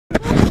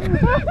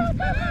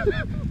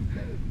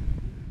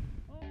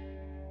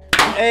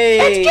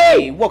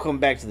Hey, welcome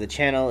back to the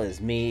channel. It's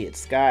me, it's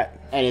Scott.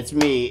 And it's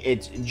me,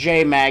 it's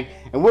J-Mag.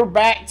 And we're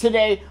back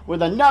today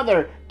with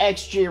another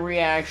XG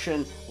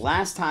reaction.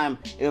 Last time,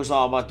 it was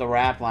all about the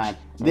rap line.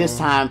 This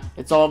time,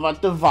 it's all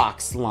about the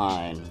VOX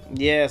line.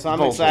 Yeah, so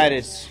I'm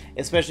excited.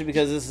 Especially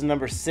because this is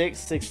number 6.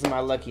 6 is my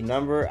lucky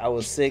number. I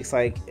was 6,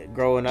 like,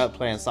 growing up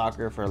playing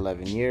soccer for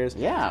 11 years.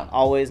 Yeah.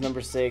 Always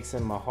number 6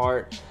 in my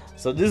heart.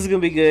 So this is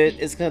going to be good.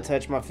 It's going to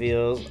touch my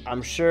feels.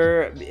 I'm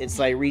sure it's,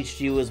 like,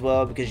 reached you as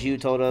well because you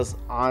told us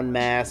en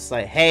masse,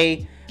 like,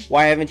 hey,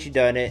 why haven't you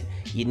done it?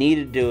 You need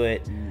to do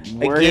it.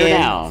 We're here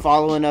now.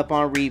 Following up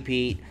on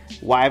repeat.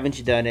 Why haven't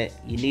you done it?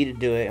 You need to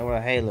do it. And we're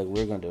like, hey, look,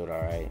 we're going to do it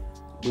all right.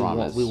 We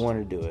want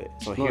to do it.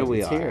 So here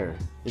we are.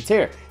 It's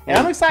here. And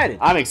I'm excited.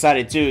 I'm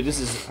excited too. This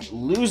is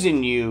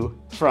Losing You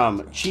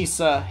from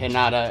CHISA,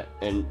 HINATA,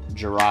 and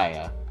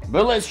JURIA.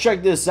 But let's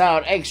check this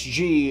out.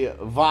 XG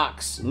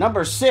VOX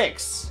number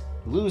 6.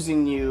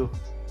 Losing You.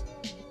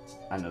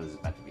 I know this is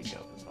about to be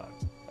dope as fuck.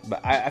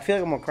 But I feel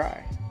like I'm gonna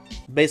cry.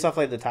 Based off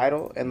like the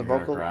title and the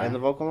vocal line,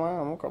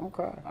 I'm gonna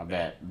cry. I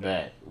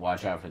bet.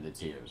 Watch out for the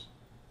tears.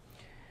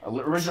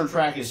 Original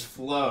track is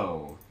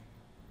Flow.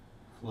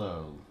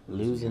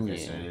 Losing You.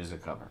 So it is a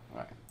cover.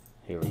 Alright.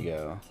 Here we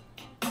go.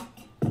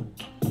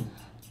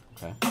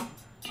 Okay.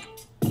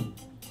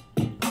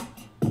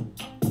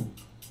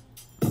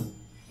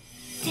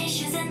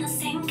 Dishes in the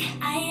sink,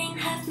 I ain't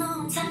have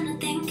no time to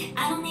think.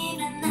 I don't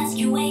even ask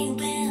you where you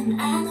been.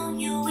 I know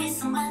you with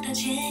some other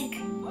chick.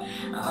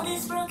 All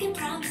these broken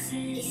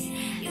promises,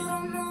 you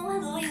don't know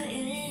what loyal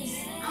is.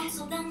 I'm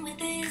so done with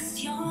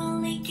this, you're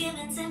only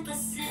giving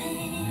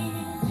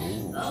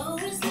 10%.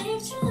 Always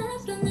lift you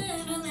up and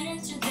never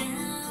let you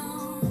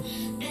down.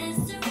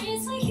 That's the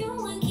reason you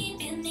were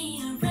keeping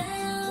me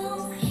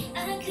around.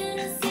 I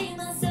couldn't see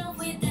myself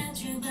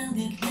without you, but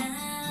look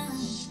now.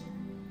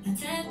 I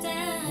tapped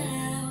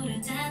out, I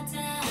tapped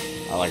out.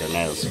 I like her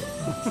nails.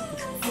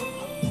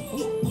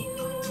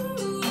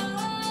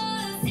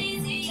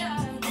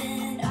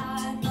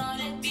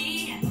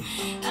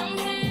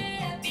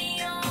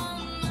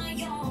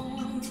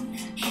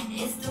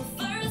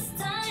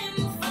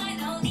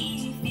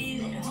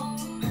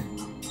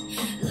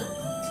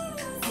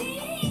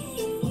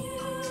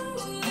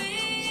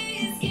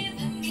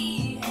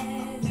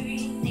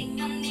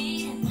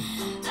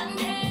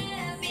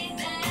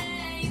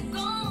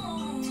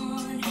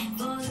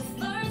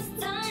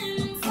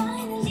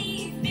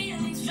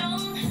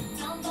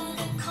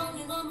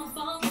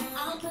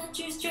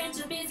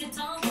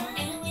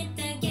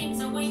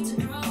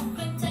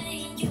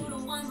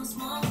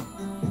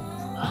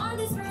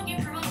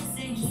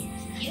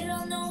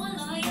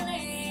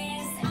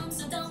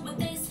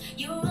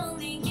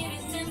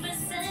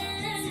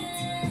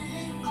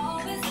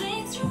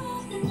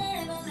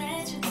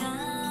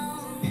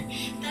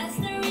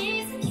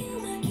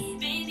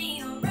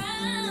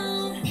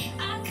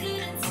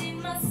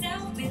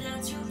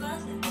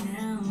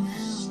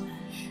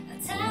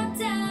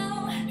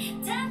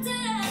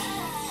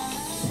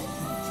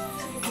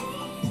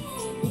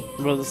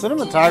 Bro, the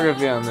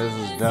cinematography on this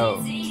is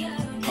dope.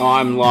 Oh,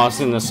 I'm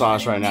lost in the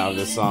sauce right now of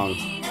this song.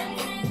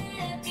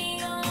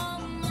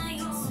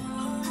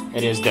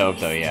 It is dope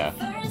though, yeah.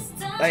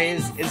 Like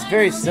it's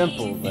very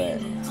simple,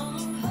 but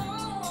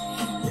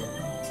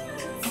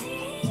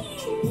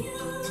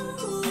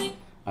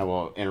I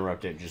will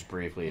interrupt it just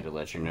briefly to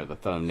let you know the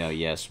thumbnail,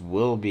 yes,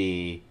 will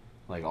be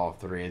like all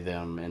 3 of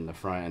them in the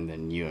front and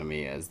then you and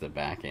me as the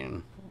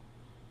backing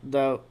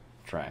dope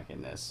track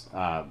in this.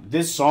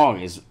 This song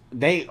is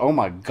oh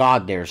my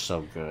god, they're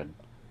so good.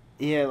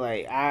 Yeah,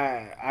 like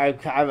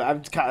I've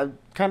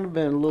kind of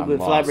been a little bit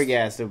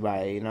flabbergasted by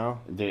it, you know.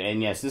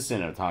 And yes, this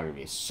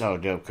cinematography is so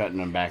dope, cutting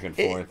them back and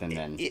forth, and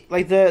then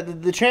like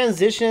the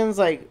transitions,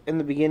 like in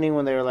the beginning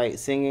when they were like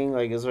singing,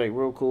 like it's like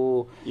real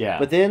cool. Yeah.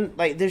 But then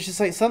like there's just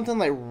like something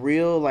like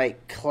real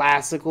like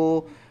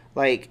classical,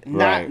 like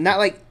not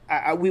like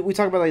we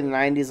talk about like the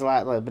 '90s a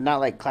lot, like, but not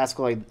like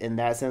classical like in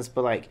that sense,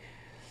 but like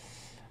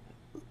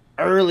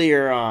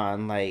earlier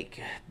on,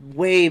 like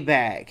way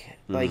back,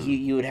 like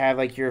you would have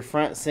like your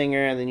front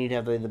singer and then you'd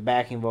have like the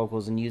backing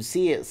vocals, and you'd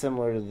see it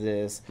similar to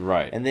this,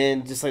 right? And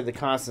then just like the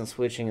constant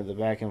switching of the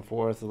back and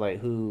forth of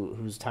like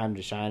whose time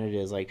to shine it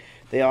is. Like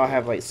they all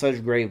have like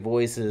such great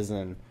voices,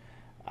 and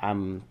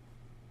I'm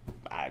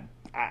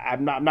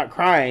not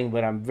crying,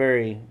 but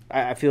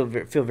I feel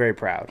very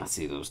proud. I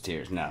see those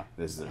tears. No,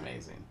 this is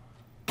amazing.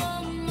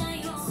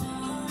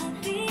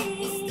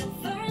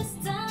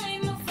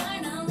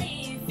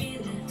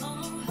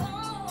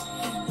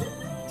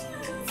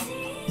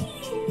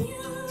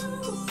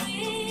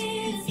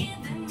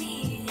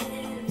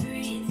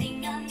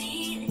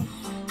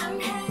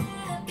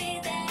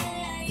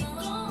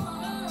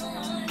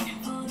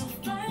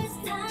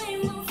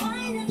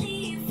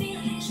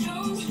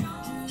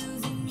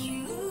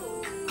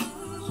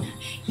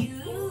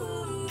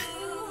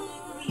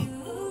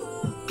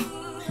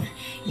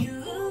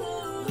 You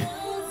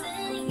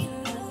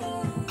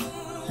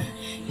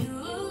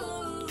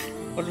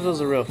if those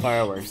are real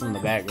fireworks in the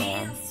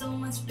background.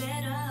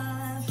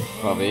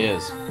 Probably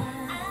is.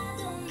 I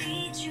don't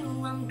need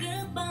you, I'm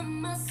good by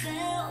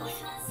myself.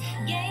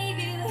 Gave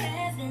you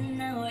heaven,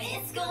 now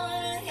it's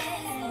gonna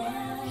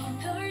hell.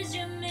 Heard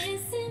you're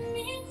missing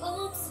me,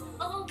 oops,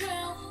 oh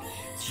well.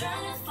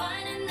 Trying to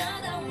find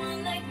another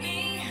one like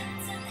me.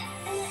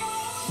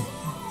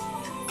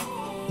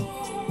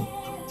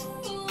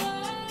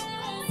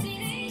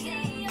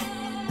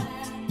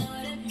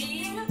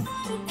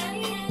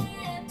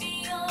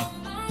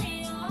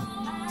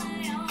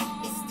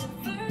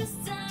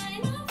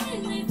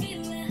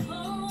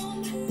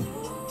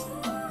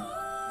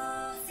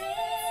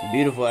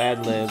 Beautiful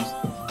ad libs.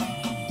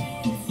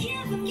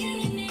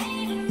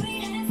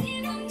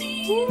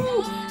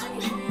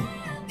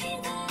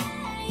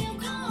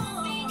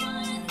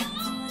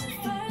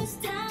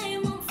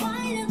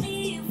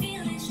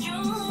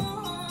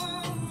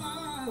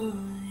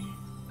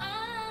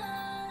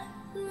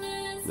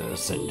 The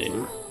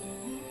ascending.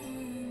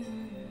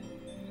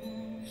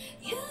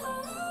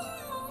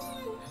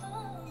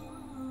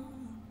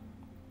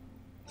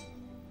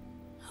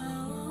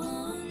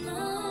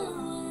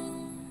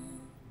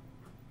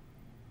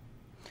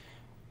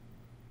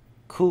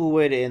 Cool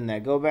way to end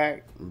that. Go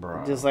back.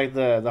 Bro. Just like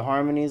the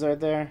harmonies right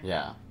there.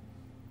 Yeah.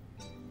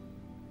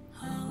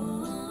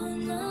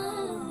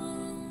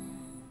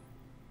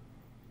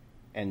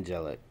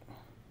 Angelic.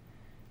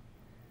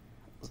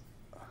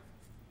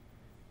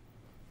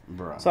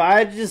 Bro. So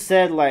I just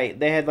said like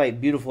they had like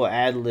beautiful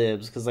ad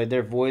libs because like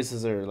their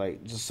voices are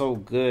like just so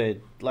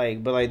good.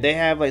 Like, but like they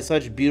have like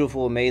such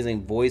beautiful,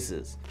 amazing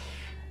voices.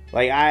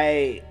 Like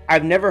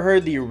I've never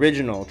heard the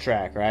original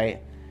track,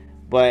 right?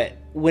 But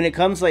when it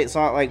comes like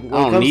song like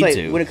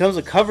when it comes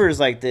to covers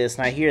like this,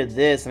 and I hear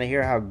this and I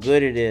hear how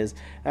good it is,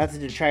 not to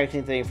detract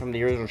anything from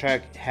the original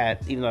track,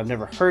 even though I've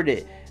never heard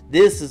it,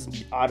 this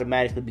has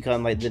automatically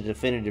become like the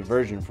definitive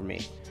version for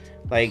me.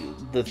 Like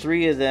the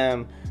three of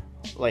them,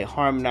 like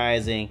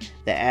harmonizing,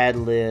 the ad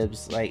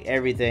libs, like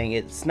everything.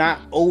 It's not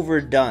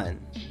overdone.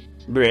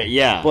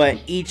 Yeah. But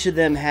each of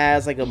them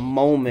has like a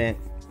moment,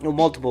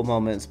 multiple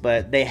moments,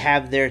 but they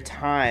have their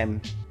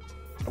time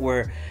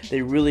where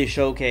they really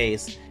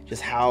showcase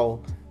just how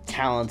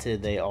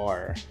talented they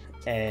are.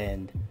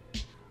 And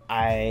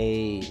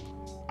I'm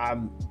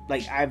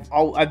like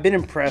I've been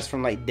impressed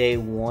from like day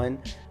one,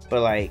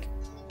 but like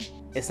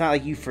it's not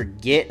like you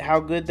forget how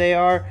good they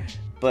are.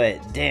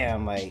 But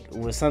damn, like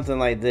with something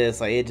like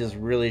this, like it just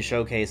really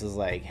showcases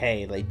like,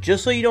 hey, like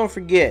just so you don't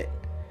forget,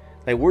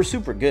 like we're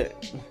super good.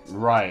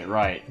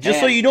 Right. Just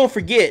so you don't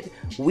forget,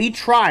 we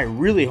try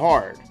really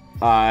hard.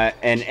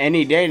 And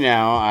any day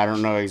now, I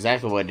don't know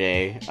exactly what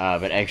day,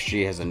 but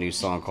XG has a new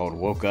song called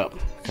 "Woke Up"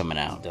 coming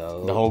out.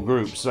 Dope. The whole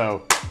group,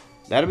 so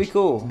That'll be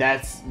cool.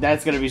 that's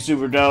gonna be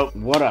super dope.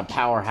 What a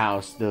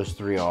powerhouse those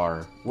three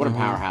are. What a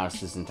powerhouse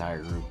this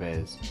entire group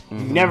is. If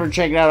you've never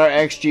checked out our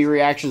XG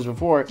reactions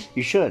before,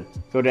 you should.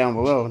 Go down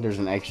below. There's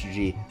an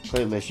XG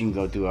playlist. You can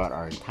go throughout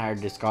our entire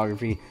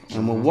discography.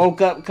 And when "Woke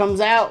Up" comes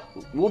out,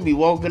 we'll be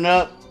woken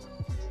up.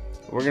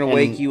 We're gonna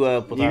wake you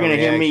up with You're our gonna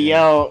hear me reaction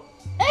yell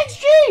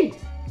XG,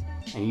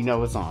 and you know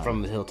what's on.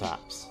 from the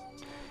hilltops.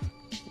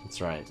 That's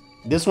right.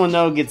 This one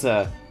though gets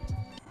a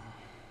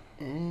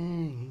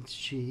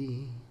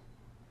XG.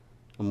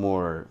 A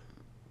more.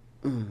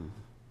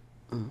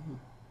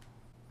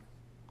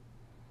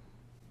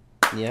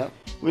 Yep.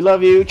 We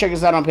love you. Check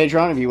us out on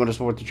Patreon if you want to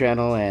support the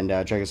channel, and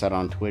check us out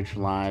on Twitch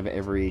live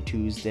every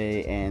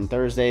Tuesday and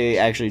Thursday.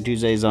 Actually,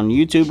 Tuesdays on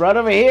YouTube right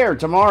over here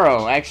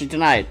tomorrow. Actually,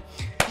 tonight.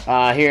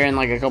 Here in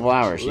like a couple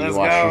hours. Let's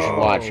You should go.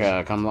 watch.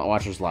 Come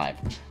watch us live.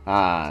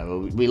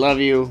 We love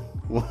you.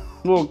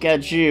 We'll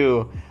catch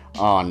you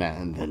on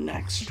the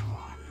next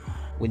one.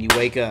 When you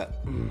wake up.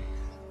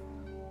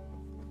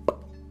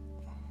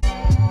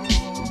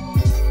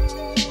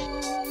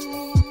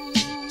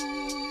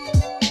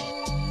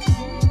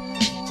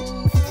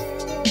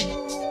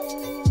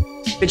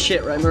 Good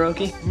shit, right,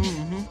 Maroki?